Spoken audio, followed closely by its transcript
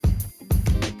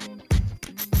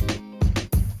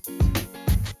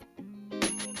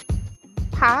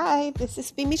Hi, this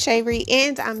is Femi Shavery,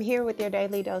 and I'm here with your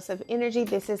daily dose of energy.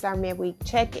 This is our midweek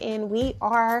check-in. We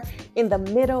are in the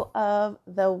middle of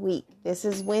the week. This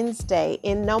is Wednesday,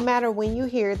 and no matter when you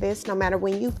hear this, no matter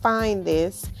when you find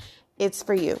this, it's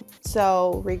for you.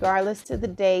 So regardless to the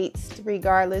dates,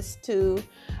 regardless to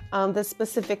the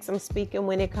specifics I'm speaking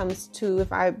when it comes to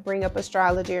if I bring up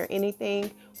astrology or anything,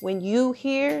 when you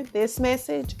hear this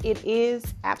message, it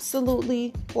is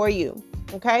absolutely for you.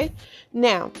 Okay?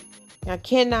 Now, I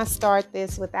cannot start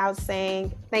this without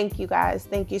saying thank you guys.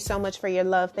 Thank you so much for your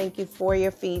love. Thank you for your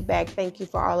feedback. Thank you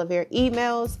for all of your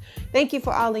emails. Thank you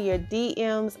for all of your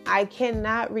DMs. I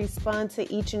cannot respond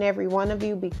to each and every one of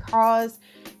you because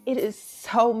it is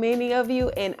so many of you.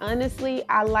 And honestly,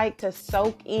 I like to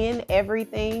soak in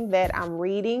everything that I'm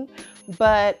reading.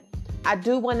 But I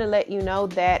do want to let you know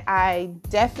that I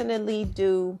definitely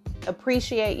do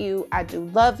appreciate you. I do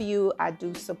love you. I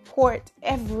do support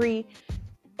every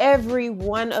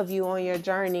one of you on your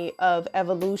journey of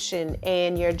evolution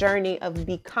and your journey of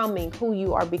becoming who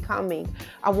you are becoming.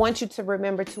 I want you to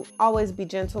remember to always be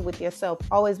gentle with yourself,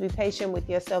 always be patient with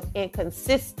yourself and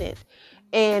consistent.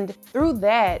 And through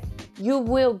that, you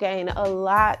will gain a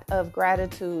lot of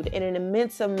gratitude and an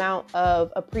immense amount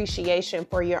of appreciation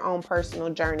for your own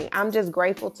personal journey. I'm just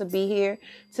grateful to be here,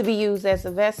 to be used as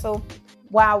a vessel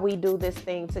while we do this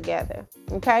thing together.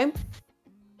 Okay?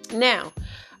 Now,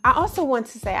 I also want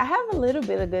to say I have a little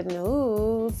bit of good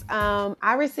news.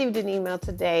 I received an email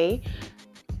today,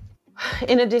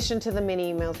 in addition to the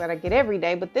many emails that I get every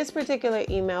day, but this particular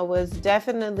email was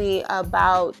definitely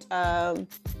about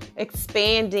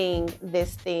expanding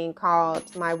this thing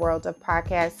called My World of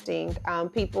Podcasting.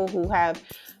 People who have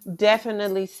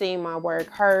definitely seen my work,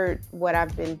 heard what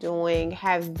I've been doing,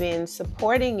 have been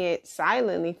supporting it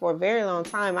silently for a very long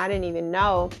time. I didn't even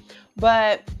know,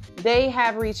 but they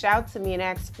have reached out to me and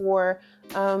asked for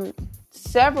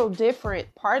several different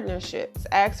partnerships,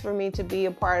 asked for me to be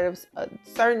a part of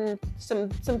some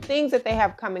things that they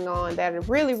have coming on that are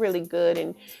really, really good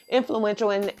and influential.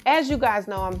 And as you guys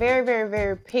know, I'm very, very,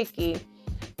 very picky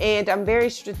and I'm very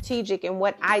strategic in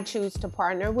what I choose to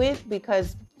partner with,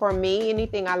 because for me,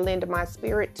 anything I lend my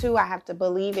spirit to, I have to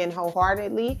believe in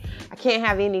wholeheartedly. I can't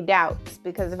have any doubts,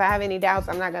 because if I have any doubts,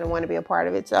 I'm not going to want to be a part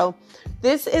of it. So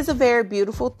this is a very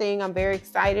beautiful thing. I'm very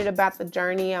excited about the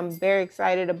journey. I'm very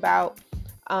excited about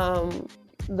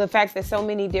the fact that so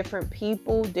many different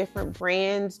people, different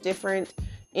brands, different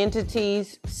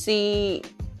entities see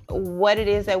what it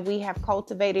is that we have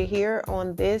cultivated here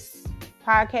on this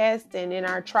podcast and in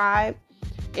our tribe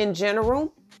in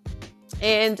general.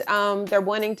 And they're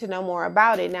wanting to know more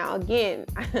about it. Now, again,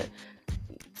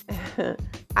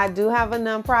 I do have a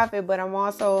nonprofit, but I'm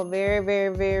also a very,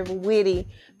 very, very witty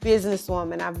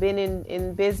businesswoman. I've been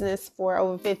in business for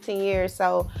over 15 years.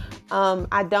 So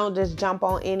I don't just jump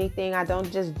on anything. I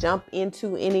don't just jump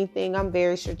into anything. I'm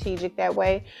very strategic that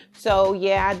way. So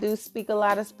yeah, I do speak a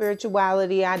lot of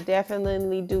spirituality. I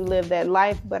definitely do live that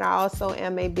life, but I also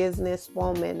am a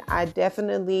businesswoman. I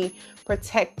definitely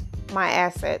protect my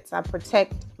assets. I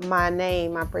protect my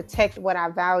name. I protect what I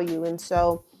value. And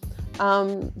so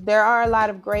there are a lot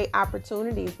of great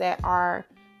opportunities that are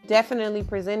definitely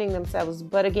presenting themselves.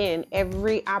 But again,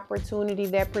 every opportunity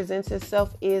that presents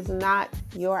itself is not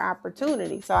your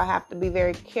opportunity. So I have to be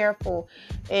very careful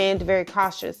and very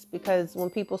cautious, because when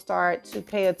people start to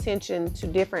pay attention to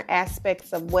different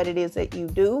aspects of what it is that you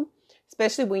do,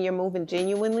 especially when you're moving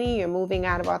genuinely, you're moving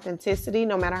out of authenticity,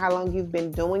 no matter how long you've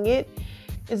been doing it,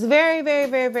 it's very, very,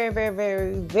 very, very, very,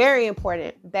 very, very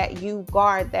important that you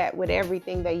guard that with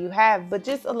everything that you have, but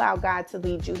just allow God to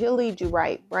lead you. He'll lead you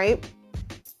right?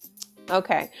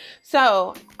 Okay,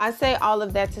 so I say all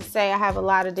of that to say I have a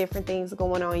lot of different things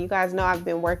going on. You guys know I've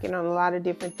been working on a lot of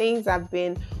different things. I've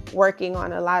been working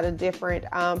on a lot of different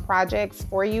projects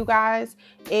for you guys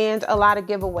and a lot of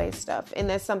giveaway stuff. And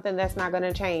that's something that's not going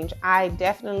to change. I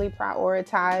definitely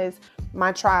prioritize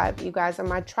my tribe. You guys are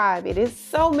my tribe. It is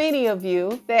so many of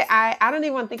you that I don't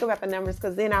even want to think about the numbers,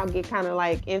 because then I'll get kind of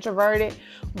like introverted.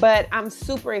 But I'm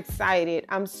super excited.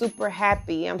 I'm super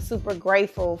happy. I'm super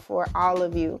grateful for all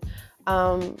of you.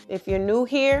 If you're new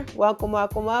here, welcome,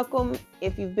 welcome, welcome.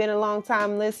 If you've been a long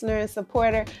time listener and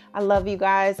supporter, I love you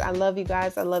guys. I love you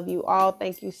guys. I love you all.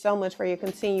 Thank you so much for your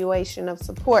continuation of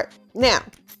support. Now,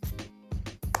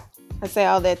 I say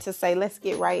all that to say, let's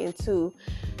get right into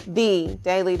the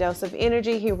daily dose of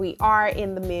energy. Here we are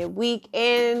in the midweek.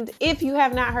 And if you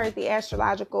have not heard the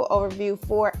astrological overview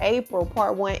for April,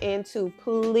 part 1 and 2,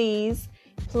 please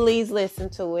please listen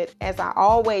to it. As I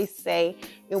always say,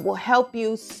 it will help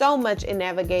you so much in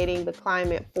navigating the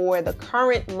climate for the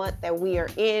current month that we are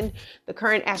in, the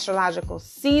current astrological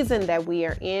season that we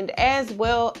are in, as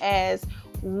well as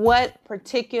what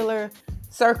particular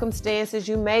circumstances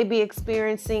you may be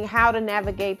experiencing, how to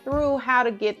navigate through, how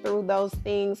to get through those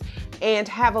things, and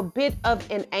have a bit of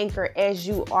an anchor as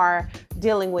you are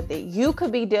dealing with it. You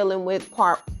could be dealing with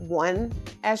part 1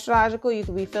 astrological. You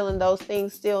could be feeling those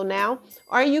things still now,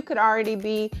 or you could already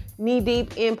be knee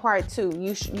deep in part 2.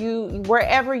 You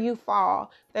wherever you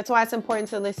fall. That's why it's important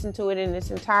to listen to it in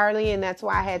its entirety, and that's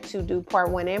why I had to do part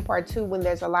 1 and part 2 when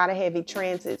there's a lot of heavy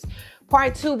transits.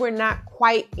 Part 2, we're not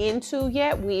quite into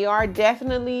yet. We've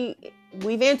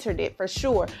entered it for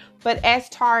sure. But as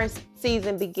Taurus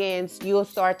season begins, you'll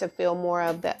start to feel more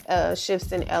of the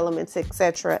shifts in elements,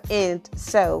 etc., and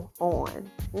so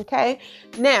on. Okay?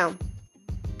 Now,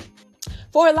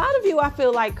 for a lot of you, I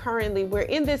feel like currently we're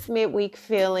in this midweek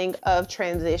feeling of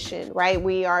transition, right?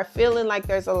 We are feeling like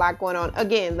there's a lot going on.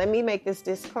 Again, let me make this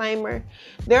disclaimer.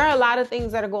 There are a lot of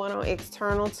things that are going on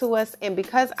external to us. And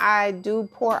because I do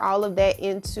pour all of that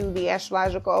into the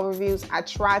astrological overviews, I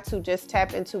try to just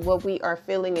tap into what we are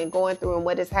feeling and going through and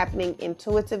what is happening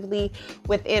intuitively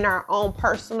within our own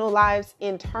personal lives,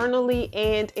 internally,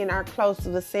 and in our close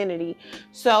vicinity.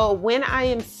 So when I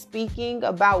am speaking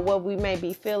about what we may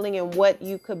be feeling and what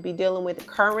you could be dealing with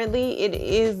currently, it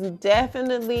is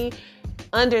definitely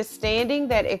understanding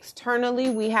that externally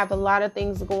we have a lot of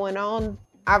things going on.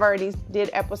 I've already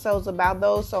did episodes about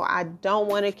those, so I don't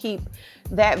want to keep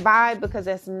that vibe because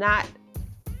that's not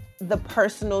the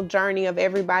personal journey of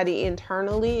everybody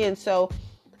internally. And so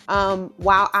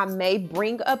while I may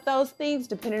bring up those things,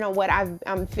 depending on what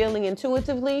I'm feeling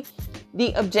intuitively,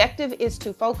 the objective is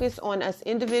to focus on us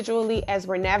individually as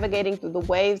we're navigating through the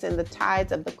waves and the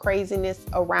tides of the craziness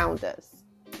around us,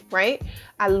 right?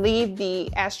 I leave the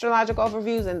astrological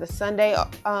overviews and the Sunday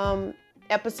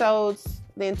episodes,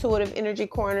 the Intuitive Energy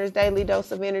Corners, Daily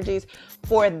Dose of Energies,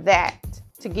 for that,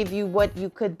 to give you what you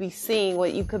could be seeing,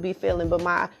 what you could be feeling. But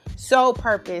my sole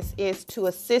purpose is to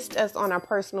assist us on our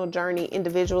personal journey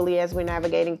individually as we're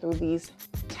navigating through these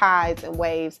tides and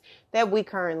waves that we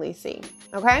currently see.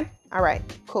 Okay? All right,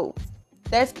 cool.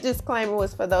 That disclaimer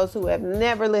was for those who have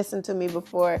never listened to me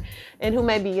before and who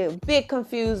may be a bit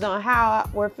confused on how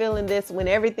we're feeling this when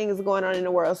everything is going on in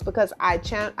the world. It's because I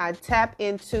tap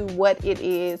into what it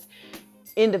is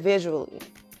individually.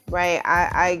 Right.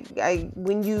 I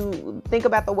when you think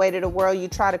about the weight of the world, you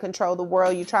try to control the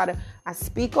world. I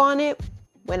speak on it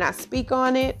when I speak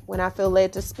on it, when I feel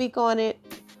led to speak on it.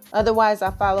 Otherwise,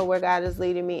 I follow where God is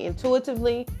leading me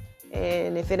intuitively.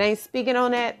 And if it ain't speaking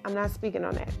on that, I'm not speaking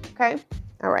on that. Okay.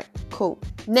 All right, cool.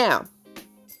 Now,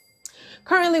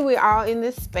 currently we are in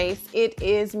this space. It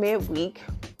is midweek.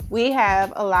 We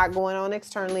have a lot going on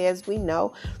externally, as we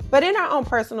know, but in our own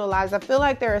personal lives, I feel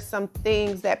like there are some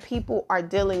things that people are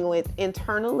dealing with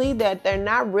internally that they're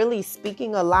not really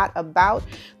speaking a lot about.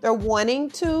 They're wanting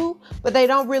to, but they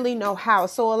don't really know how.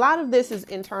 So a lot of this is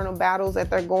internal battles that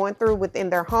they're going through within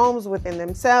their homes, within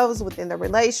themselves, within their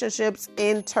relationships,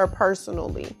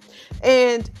 interpersonally.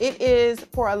 And it is,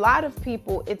 for a lot of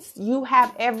people, you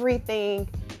have everything.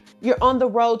 You're on the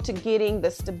road to getting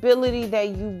the stability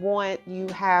that you want. You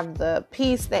have the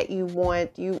peace that you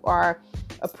want. You are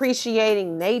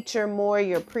appreciating nature more.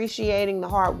 You're appreciating the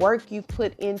hard work you've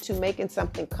put into making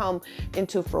something come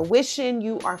into fruition.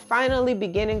 You are finally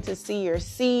beginning to see your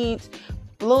seeds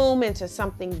bloom into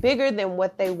something bigger than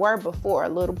what they were before, a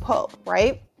little pulp,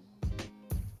 right?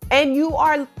 And you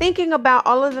are thinking about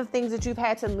all of the things that you've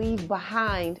had to leave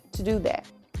behind to do that.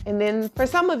 And then for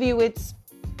some of you, it's,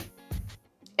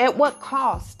 at what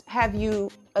cost have you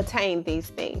attained these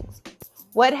things?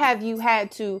 What have you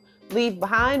had to leave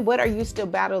behind? What are you still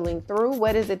battling through?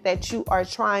 What is it that you are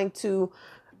trying to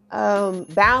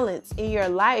balance in your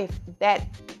life that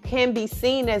can be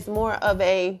seen as more of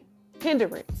a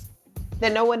hindrance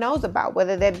that no one knows about?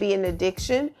 Whether that be an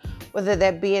addiction, whether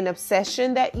that be an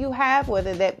obsession that you have,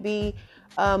 whether that be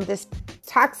this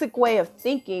toxic way of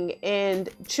thinking and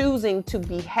choosing to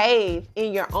behave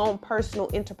in your own personal,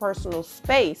 interpersonal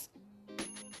space.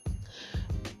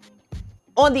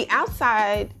 On the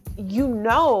outside, you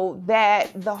know that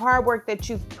the hard work that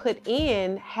you've put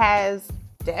in has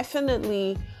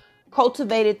definitely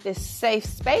cultivated this safe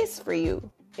space for you.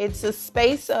 It's a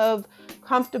space of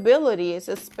comfortability. It's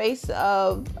a space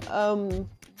of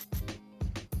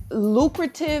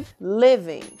lucrative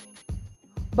living.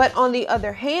 But on the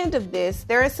other hand of this,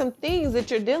 there are some things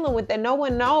that you're dealing with that no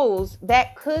one knows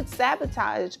that could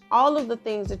sabotage all of the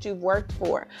things that you've worked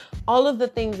for, all of the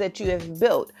things that you have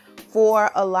built.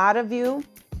 For a lot of you,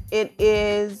 It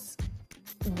is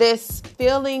this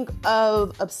feeling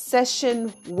of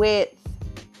obsession with,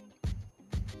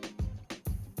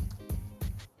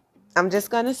 I'm just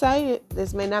going to say it,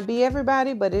 this may not be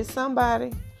everybody, but it's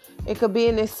somebody. It could be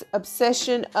an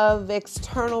obsession of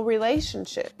external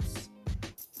relationships.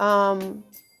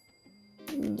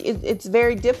 It's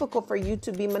very difficult for you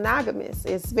to be monogamous.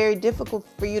 It's very difficult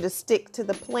for you to stick to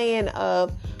the plan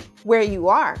of where you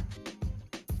are.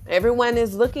 Everyone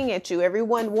is looking at you.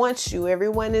 Everyone wants you.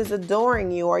 Everyone is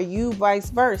adoring you, or you vice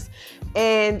versa.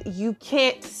 And you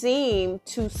can't seem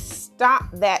to stop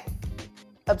that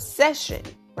obsession,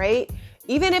 right?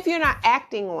 Even if you're not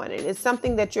acting on it, it's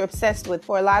something that you're obsessed with.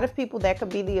 For a lot of people, that could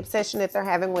be the obsession that they're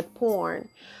having with porn.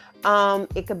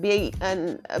 It could be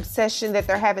an obsession that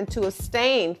they're having to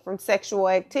abstain from sexual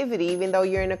activity. Even though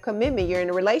you're in a commitment, you're in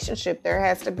a relationship, there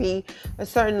has to be a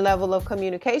certain level of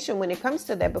communication when it comes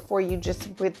to that before you just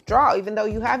withdraw. Even though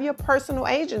you have your personal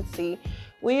agency,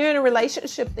 when you're in a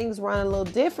relationship, things run a little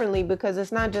differently because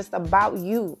it's not just about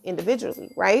you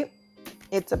individually, right?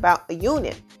 It's about the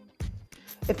unit.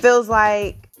 It feels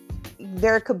like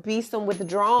there could be some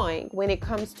withdrawing when it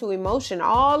comes to emotion.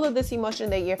 All of this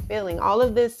emotion that you're feeling, all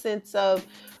of this sense of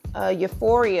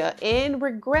euphoria and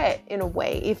regret in a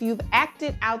way. If you've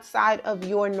acted outside of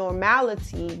your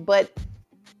normality, but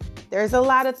there's a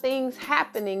lot of things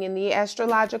happening in the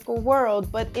astrological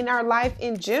world, but in our life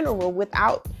in general,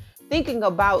 without thinking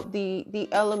about the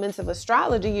elements of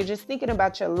astrology, you're just thinking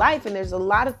about your life. And there's a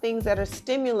lot of things that are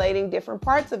stimulating different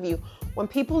parts of you. When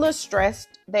people are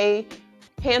stressed, they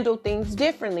handle things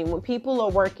differently. When people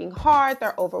are working hard,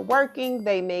 they're overworking.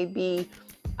 They may be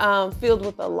filled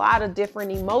with a lot of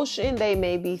different emotion. They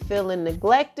may be feeling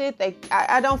neglected.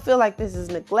 I don't feel like this is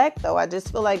neglect, though. I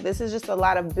just feel like this is just a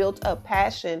lot of built up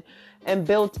passion and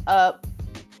built up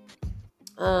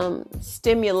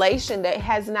stimulation that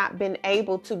has not been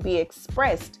able to be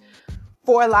expressed.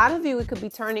 For a lot of you, it could be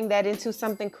turning that into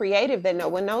something creative that no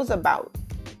one knows about.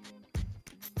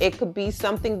 It could be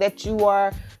something that you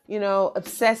are,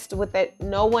 obsessed with that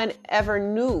no one ever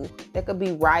knew. That could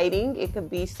be writing. It could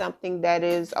be something that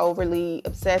is overly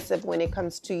obsessive when it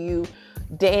comes to you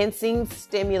dancing,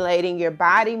 stimulating your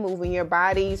body, moving your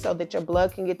body so that your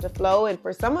blood can get to flow. And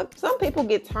for some people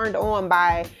get turned on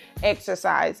by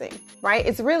exercising, right?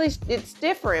 It's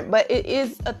different, but it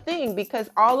is a thing because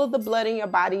all of the blood in your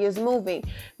body is moving.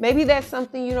 Maybe that's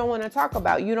something you don't want to talk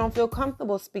about. You don't feel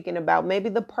comfortable speaking about. Maybe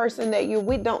the person that you're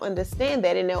with don't understand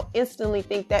that, and they'll instantly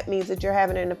think that means that you're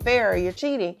having an affair or you're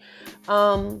cheating.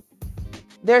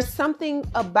 There's something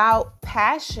about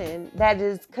passion that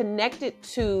is connected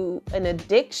to an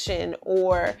addiction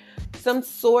or some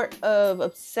sort of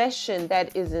obsession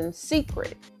that is in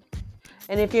secret.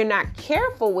 And if you're not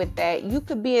careful with that, you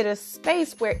could be in a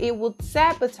space where it will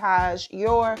sabotage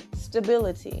your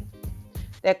stability.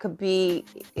 That could be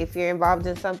if you're involved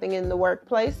in something in the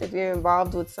workplace, if you're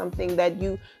involved with something that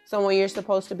someone you're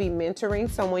supposed to be mentoring,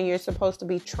 someone you're supposed to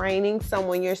be training,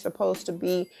 someone you're supposed to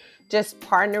be just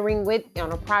partnering with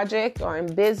on a project or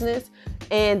in business.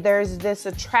 And there's this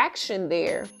attraction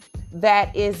there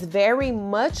that is very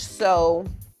much so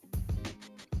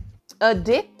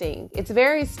addicting. It's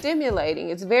very stimulating.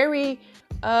 It's very,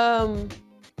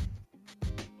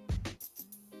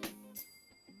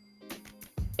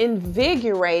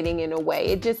 invigorating in a way.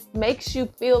 It just makes you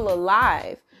feel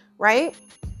alive, right?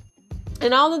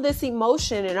 And all of this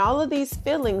emotion and all of these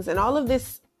feelings and all of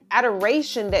this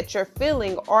adoration that you're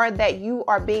feeling or that you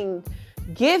are being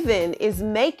given is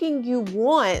making you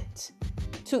want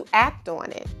to act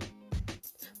on it.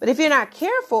 But if you're not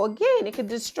careful, again, it could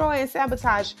destroy and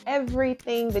sabotage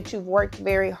everything that you've worked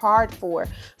very hard for.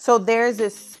 So there's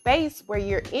this space where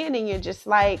you're in and you're just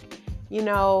like,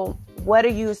 what are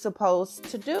you supposed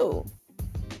to do?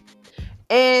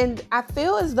 And I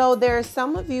feel as though there are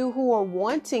some of you who are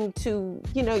wanting to,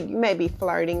 you may be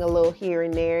flirting a little here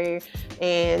and there,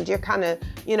 and you're kind of,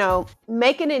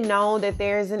 making it known that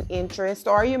there's an interest,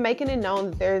 or you're making it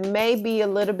known that there may be a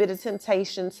little bit of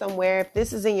temptation somewhere. If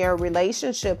this is in your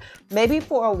relationship, maybe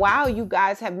for a while you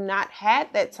guys have not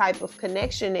had that type of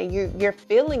connection and you're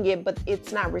feeling it, but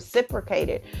it's not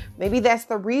reciprocated. Maybe that's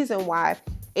the reason why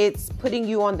it's putting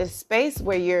you on this space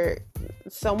where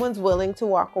someone's willing to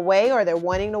walk away, or they're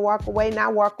wanting to walk away,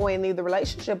 not walk away and leave the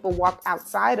relationship, but walk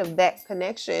outside of that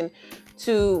connection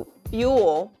to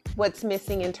fuel what's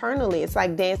missing internally. It's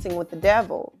like dancing with the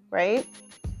devil, right?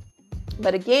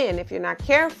 But again, if you're not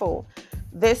careful,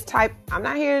 I'm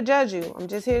not here to judge you. I'm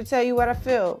just here to tell you what I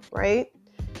feel, right?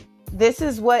 This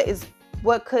is what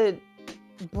could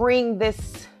bring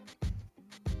this.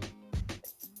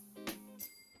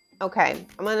 Okay,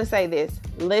 I'm going to say this.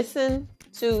 Listen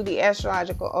 2, the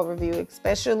astrological overview,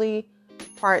 especially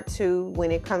part 2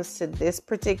 when it comes to this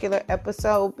particular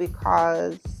episode,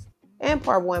 and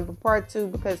part 1, but part 2,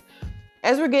 because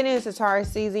as we're getting into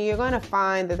Taurus season, you're going to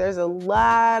find that there's a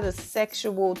lot of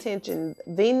sexual tension.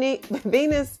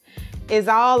 Venus is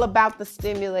all about the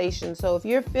stimulation. So if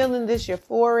you're feeling this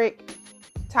euphoric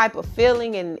type of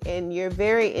feeling and you're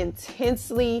very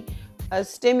intensely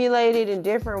stimulated in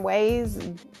different ways,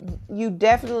 you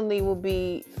definitely will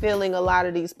be feeling a lot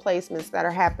of these placements that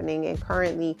are happening and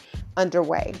currently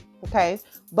underway. Okay.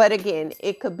 But again,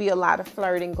 it could be a lot of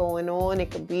flirting going on. It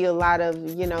could be a lot of,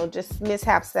 just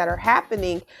mishaps that are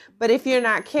happening. But if you're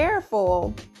not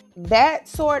careful, that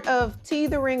sort of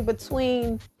teetering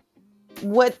between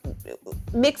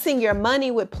mixing your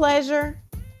money with pleasure,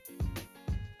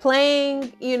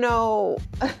 playing,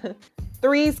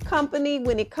 Three's Company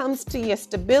when it comes to your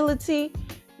stability,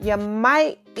 you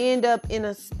might end up in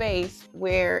a space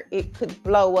where it could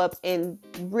blow up and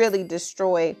really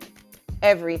destroy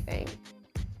everything.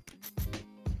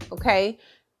 Okay?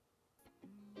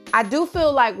 I do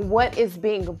feel like what is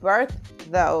being birthed,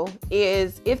 though,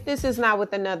 is if this is not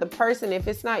with another person, if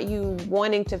it's not you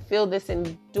wanting to feel this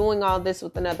and doing all this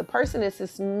with another person, it's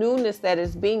this newness that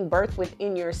is being birthed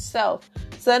within yourself.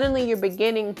 Suddenly you're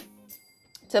beginning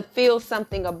to feel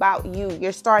something about you.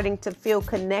 You're starting to feel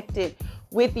connected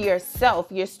with yourself.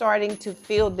 You're starting to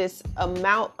feel this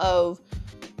amount of,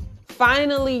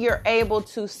 finally you're able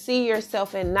to see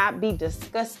yourself and not be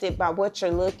disgusted by what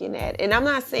you're looking at. And I'm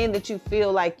not saying that you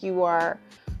feel like you are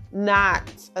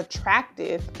not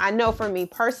attractive. I know for me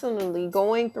personally,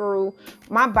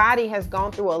 my body has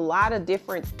gone through a lot of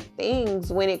different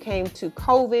things when it came to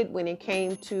COVID, when it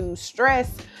came to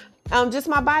stress. Just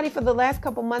my body for the last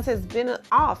couple months has been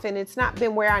off and it's not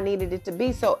been where I needed it to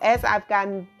be. So as I've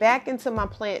gotten back into my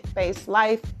plant-based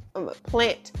life,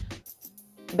 plant-based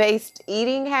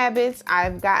eating habits,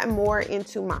 I've gotten more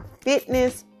into my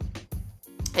fitness,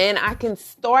 and I'm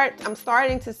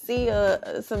starting to see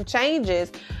some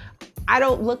changes. I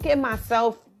don't look at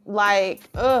myself like,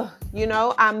 I'm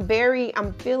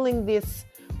feeling this.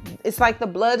 It's like the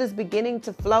blood is beginning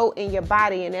to flow in your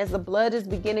body. And as the blood is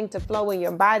beginning to flow in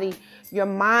your body, your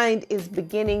mind is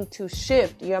beginning to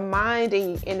shift. Your mind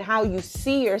and how you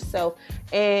see yourself.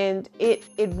 And it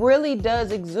really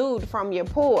does exude from your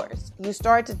pores. You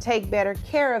start to take better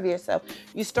care of yourself.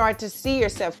 You start to see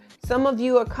yourself. Some of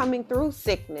you are coming through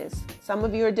sickness. Some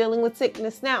of you are dealing with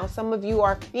sickness now. Some of you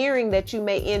are fearing that you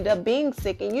may end up being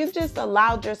sick. And you've just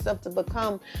allowed yourself to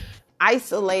become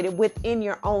isolated within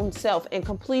your own self and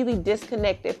completely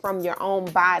disconnected from your own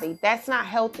body. That's not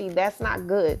healthy. That's not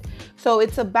good. So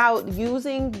it's about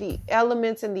using the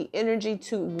elements and the energy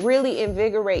to really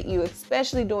invigorate you,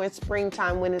 especially during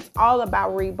springtime when it's all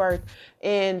about rebirth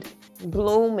and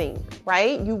blooming,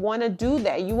 right? You want to do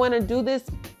that. You want to do this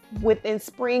within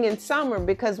spring and summer,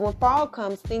 because when fall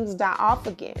comes, things die off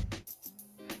again.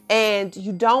 And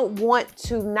you don't want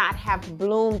to not have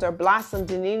bloomed or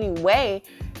blossomed in any way.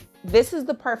 This is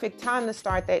the perfect time to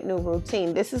start that new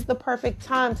routine. This is the perfect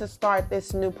time to start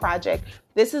this new project.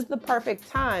 This is the perfect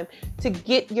time to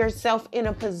get yourself in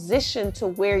a position to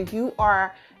where you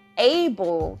are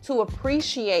able to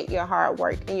appreciate your hard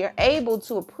work and you're able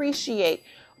to appreciate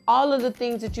all of the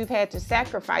things that you've had to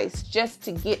sacrifice just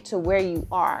to get to where you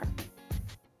are.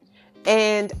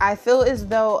 And I feel as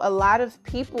though a lot of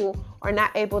people are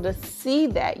not able to see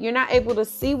that. You're not able to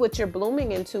see what you're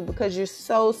blooming into because you're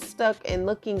so stuck in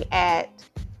looking at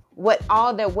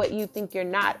what you think you're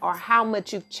not, or how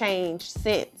much you've changed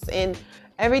since, and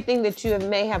everything that you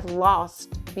may have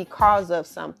lost because of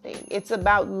something. It's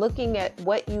about looking at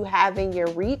what you have in your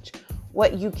reach,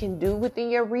 what you can do within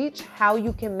your reach, how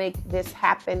you can make this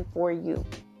happen for you.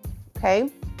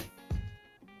 Okay?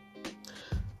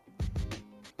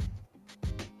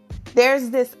 There's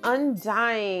this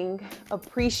undying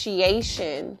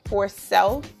appreciation for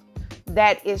self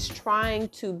that is trying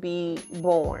to be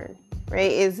born,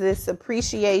 right? Is this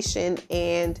appreciation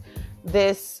and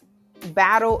this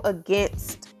battle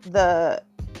against the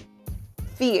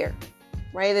fear,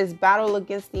 right? This battle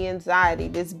against the anxiety,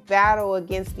 this battle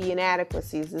against the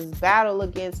inadequacies, this battle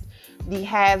against the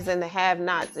haves and the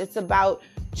have-nots. It's about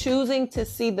choosing to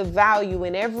see the value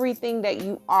in everything that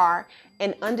you are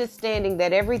and understanding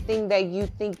that everything that you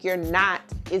think you're not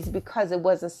is because it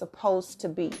wasn't supposed to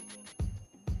be.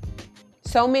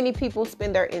 So many people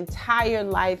spend their entire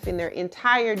life and their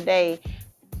entire day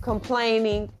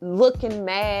complaining, looking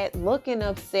mad, looking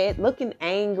upset, looking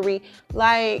angry.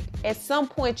 Like, at some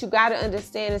point, you got to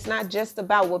understand it's not just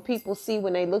about what people see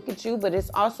when they look at you, but it's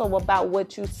also about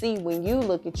what you see when you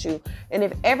look at you. And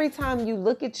if every time you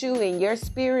look at you and your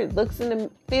spirit looks in the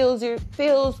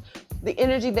feels the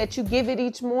energy that you give it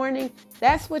each morning,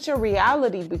 that's what your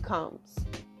reality becomes.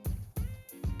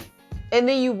 And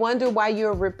then you wonder why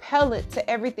you're repellent to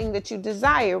everything that you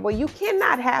desire. Well, you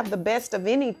cannot have the best of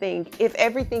anything if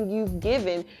everything you've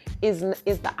given is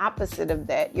the opposite of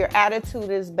that. Your attitude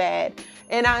is bad.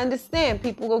 And I understand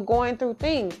people are going through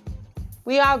things.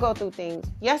 We all go through things.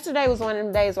 Yesterday was one of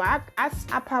them days where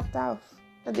I popped off.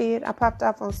 I popped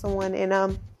off on someone, and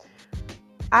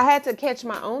I had to catch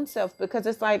my own self, because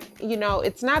it's like,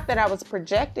 it's not that I was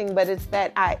projecting, but it's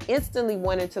that I instantly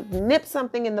wanted to nip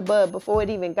something in the bud before it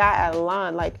even got out of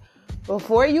line. Like,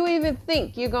 before you even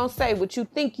think you're going to say what you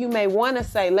think you may want to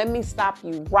say, let me stop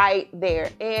you right there.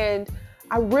 And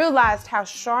I realized how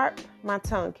sharp my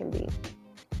tongue can be.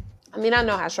 I mean, I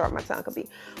know how sharp my tongue can be,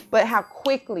 but how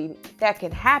quickly that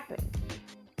can happen.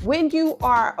 When you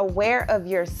are aware of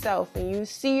yourself and you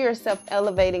see yourself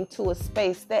elevating to a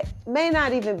space that may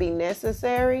not even be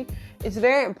necessary, it's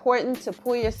very important to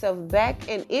pull yourself back.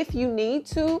 And if you need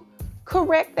to,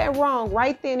 correct that wrong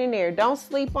right then and there. Don't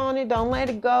sleep on it. Don't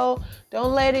let it go.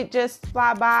 Don't let it just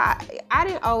fly by. I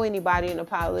didn't owe anybody an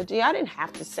apology. I didn't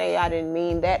have to say I didn't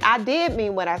mean that. I did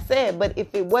mean what I said, but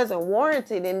if it wasn't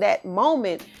warranted in that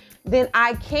moment, then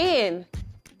I can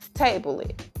table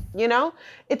it.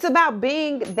 It's about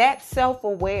being that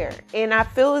self-aware. And I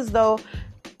feel as though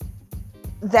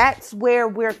that's where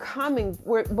we're coming.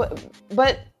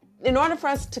 But in order for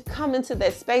us to come into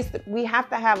that space, that we have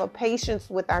to have a patience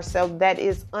with ourselves that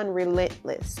is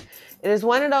unrelentless. It is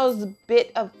one of those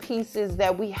bit of pieces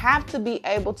that we have to be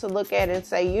able to look at and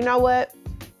say, you know what?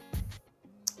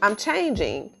 I'm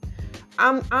changing.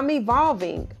 I'm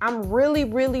evolving. I'm really,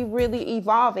 really, really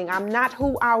evolving. I'm not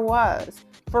who I was,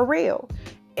 for real.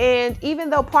 And even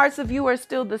though parts of you are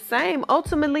still the same,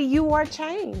 ultimately you are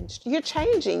changed. You're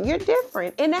changing. You're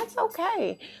different. And that's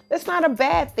okay. That's not a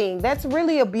bad thing. That's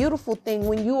really a beautiful thing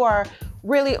when you are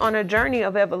really on a journey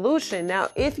of evolution. Now,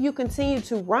 if you continue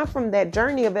to run from that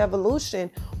journey of evolution,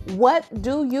 what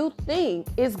do you think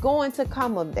is going to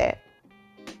come of that?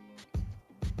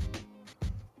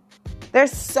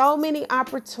 There's so many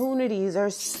opportunities.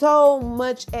 There's so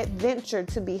much adventure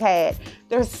to be had.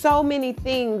 There's so many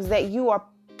things that you are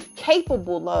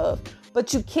capable of,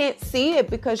 but you can't see it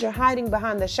because you're hiding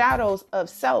behind the shadows of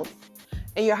self,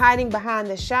 and you're hiding behind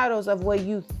the shadows of what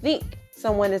you think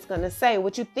someone is going to say,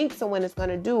 what you think someone is going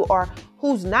to do, or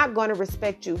who's not going to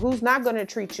respect you, who's not going to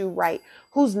treat you right,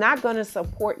 who's not going to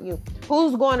support you,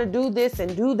 who's going to do this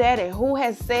and do that, and who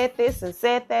has said this and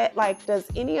said that. Like, does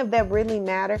any of that really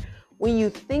matter? When you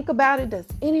think about it, does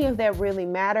any of that really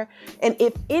matter? And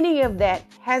if any of that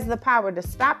has the power to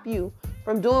stop you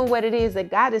from doing what it is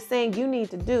that God is saying you need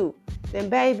to do, then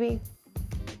baby,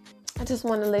 I just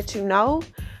want to let you know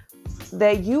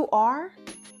that you are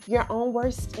your own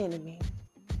worst enemy.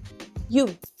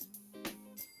 You.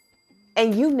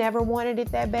 And you never wanted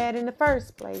it that bad in the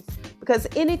first place. Because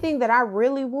anything that I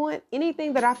really want,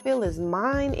 anything that I feel is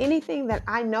mine, anything that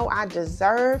I know I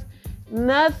deserve,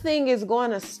 nothing is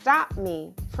going to stop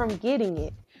me from getting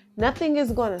it. Nothing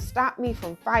is going to stop me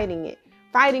from fighting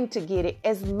to get it.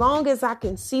 As long as I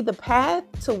can see the path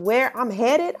to where I'm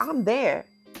headed, I'm there.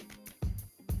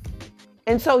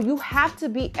 And so you have to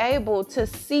be able to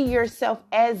see yourself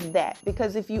as that,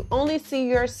 because if you only see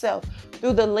yourself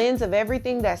through the lens of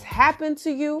everything that's happened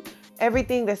to you,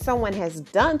 everything that someone has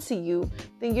done to you,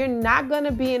 then you're not going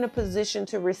to be in a position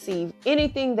to receive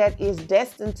anything that is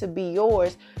destined to be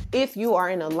yours if you are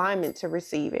in alignment to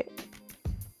receive it.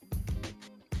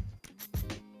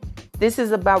 This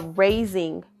is about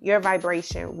raising your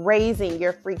vibration, raising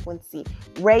your frequency,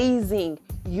 raising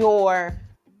your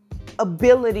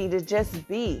ability to just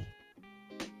be.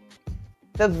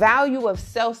 The value of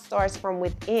self starts from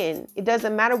within. It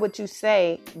doesn't matter what you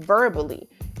say verbally.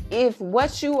 If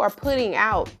what you are putting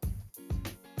out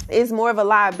is more of a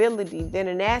liability than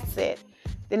an asset,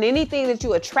 then anything that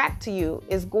you attract to you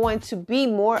is going to be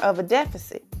more of a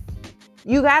deficit.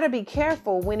 You got to be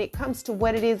careful when it comes to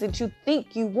what it is that you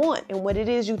think you want and what it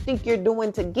is you think you're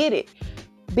doing to get it.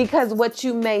 Because what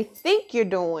you may think you're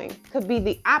doing could be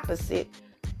the opposite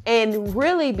and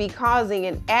really be causing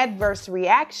an adverse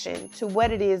reaction to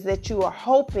what it is that you are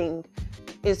hoping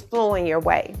is flowing your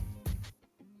way.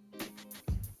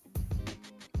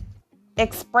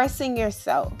 Expressing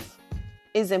yourself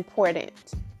is important.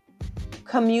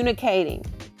 Communicating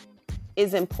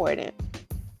is important.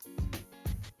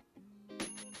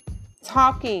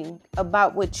 talking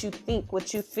about what you think,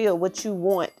 what you feel, what you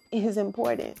want is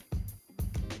important.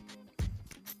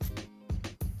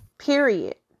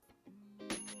 Period.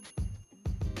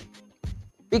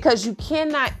 Because you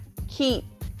cannot keep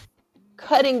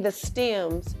cutting the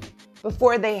stems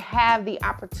before they have the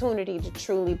opportunity to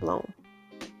truly bloom.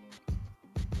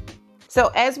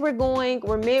 So as we're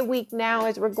midweek now,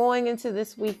 as we're going into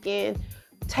this weekend,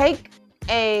 take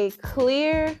a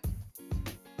clear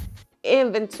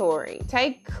inventory.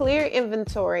 Take clear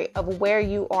inventory of where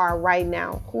you are right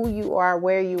now, who you are,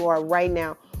 where you are right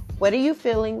now. What are you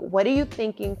feeling? What are you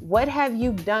thinking? What have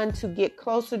you done to get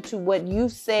closer to what you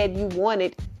said you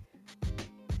wanted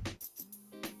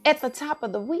at the top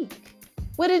of the week?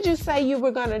 What did you say you were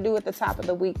going to do at the top of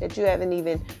the week that you haven't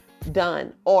even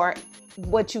done, or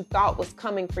what you thought was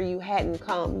coming for you hadn't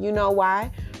come? You know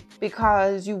why?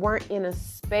 Because you weren't in a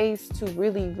space to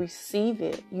really receive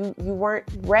it. You weren't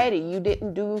ready. You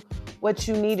didn't do what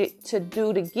you needed to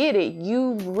do to get it.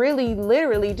 You really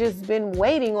literally just been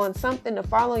waiting on something to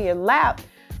fall on your lap.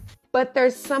 But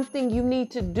there's something you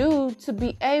need to do to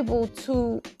be able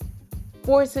to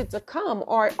force it to come,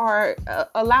 or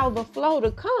allow the flow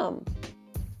to come.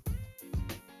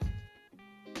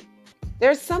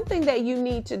 There's something that you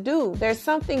need to do. There's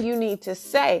something you need to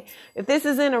say. If this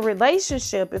is in a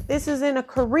relationship, if this is in a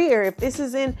career, if this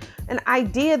is in an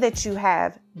idea that you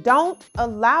have, don't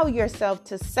allow yourself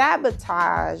to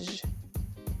sabotage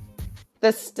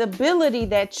the stability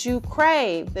that you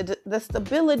crave, the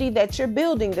stability that you're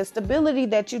building, the stability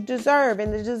that you deserve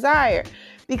and the desire.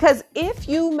 Because if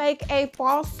you make a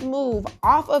false move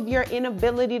off of your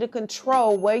inability to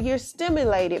control what you're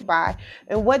stimulated by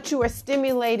and what you are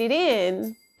stimulated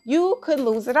in, you could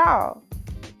lose it all.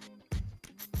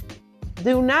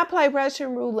 Do not play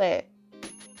Russian roulette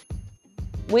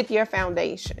with your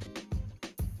foundation.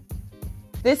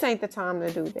 This ain't the time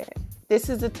to do that. This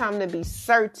is the time to be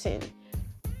certain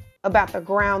about the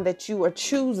ground that you are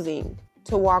choosing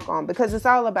to walk on, because it's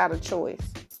all about a choice.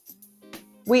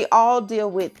 We all deal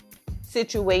with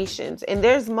situations, and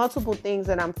there's multiple things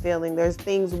that I'm feeling. There's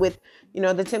things with,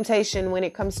 the temptation when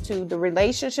it comes to the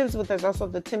relationships, but there's also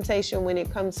the temptation when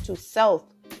it comes to self.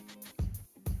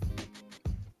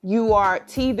 You are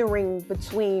teetering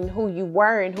between who you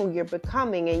were and who you're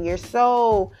becoming, and you're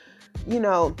so,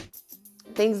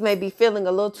 things may be feeling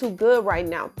a little too good right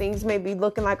now. Things may be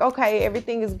looking like, okay,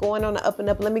 everything is going on the up and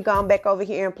up. Let me go on back over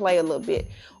here and play a little bit.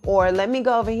 Or let me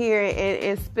go over here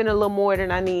and spend a little more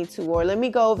than I need to. Or let me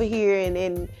go over here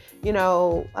and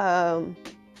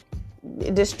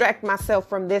distract myself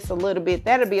from this a little bit.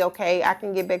 That'll be okay. I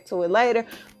can get back to it later.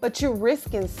 But you're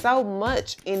risking so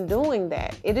much in doing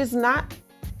that. It is not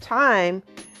time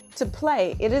to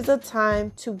play. It is a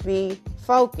time to be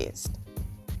focused.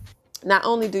 Not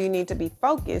only do you need to be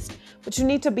focused, but you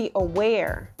need to be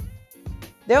aware.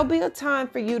 There'll be a time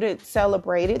for you to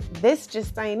celebrate it. This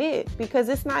just ain't it, because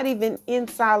it's not even in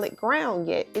solid ground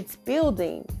yet. It's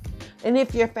building. And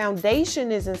if your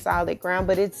foundation is in solid ground,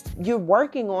 but you're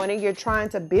working on it, you're trying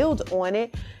to build on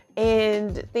it,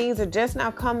 and things are just now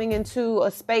coming into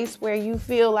a space where you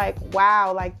feel like,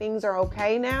 wow, like things are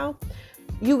okay now.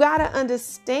 You got to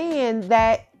understand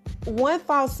that one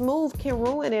false move can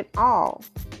ruin it all.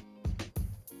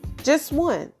 Just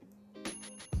one.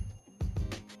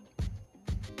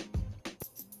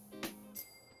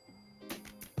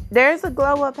 There's a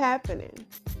glow up happening.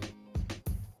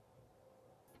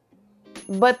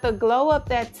 But the glow up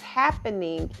that's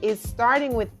happening is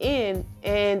starting within,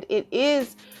 and it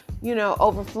is,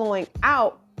 overflowing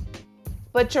out.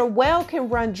 But your well can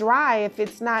run dry if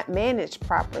it's not managed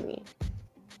properly.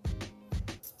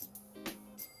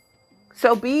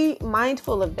 So be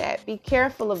mindful of that. Be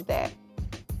careful of that.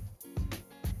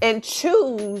 And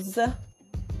choose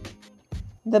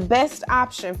the best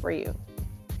option for you.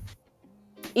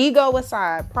 Ego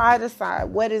aside, pride aside,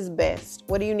 what is best?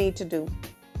 What do you need to do?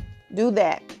 Do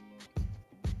that.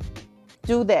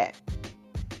 Do that.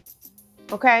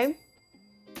 Okay?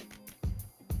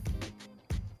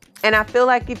 And I feel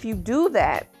like if you do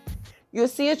that, you'll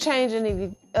see a change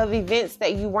of events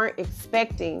that you weren't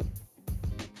expecting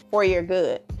for your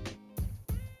good.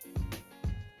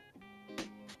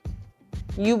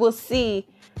 You will see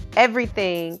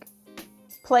everything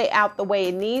play out the way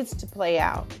it needs to play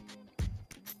out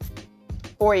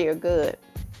for your good.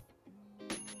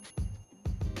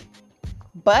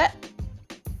 But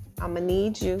I'm going to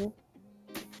need you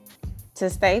to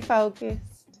stay focused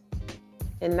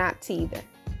and not teeter.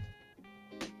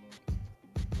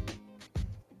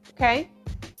 Okay?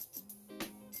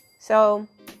 So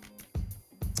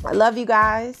I love you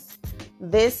guys.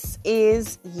 This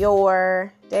is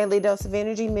your Daily Dose of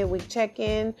Energy midweek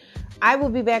check-in. I will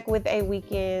be back with a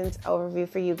weekend overview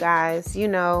for you guys. You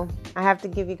know, I have to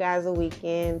give you guys a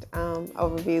weekend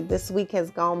overview. This week has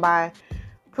gone by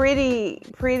pretty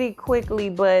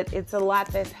quickly, but it's a lot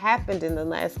that's happened in the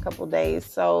last couple days.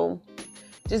 So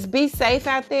just be safe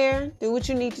out there. Do what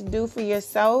you need to do for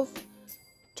yourself.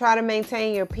 Try to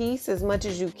maintain your peace as much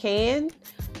as you can.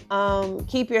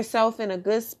 Keep yourself in a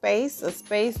good space, a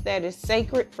space that is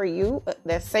sacred for you,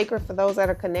 that's sacred for those that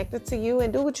are connected to you,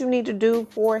 and do what you need to do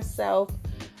for self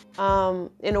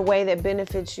in a way that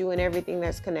benefits you and everything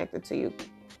that's connected to you.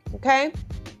 Okay?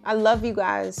 I love you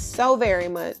guys so very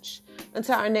much.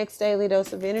 Until our next Daily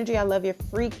Dose of Energy, I love your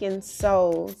freaking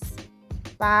souls.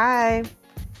 Bye.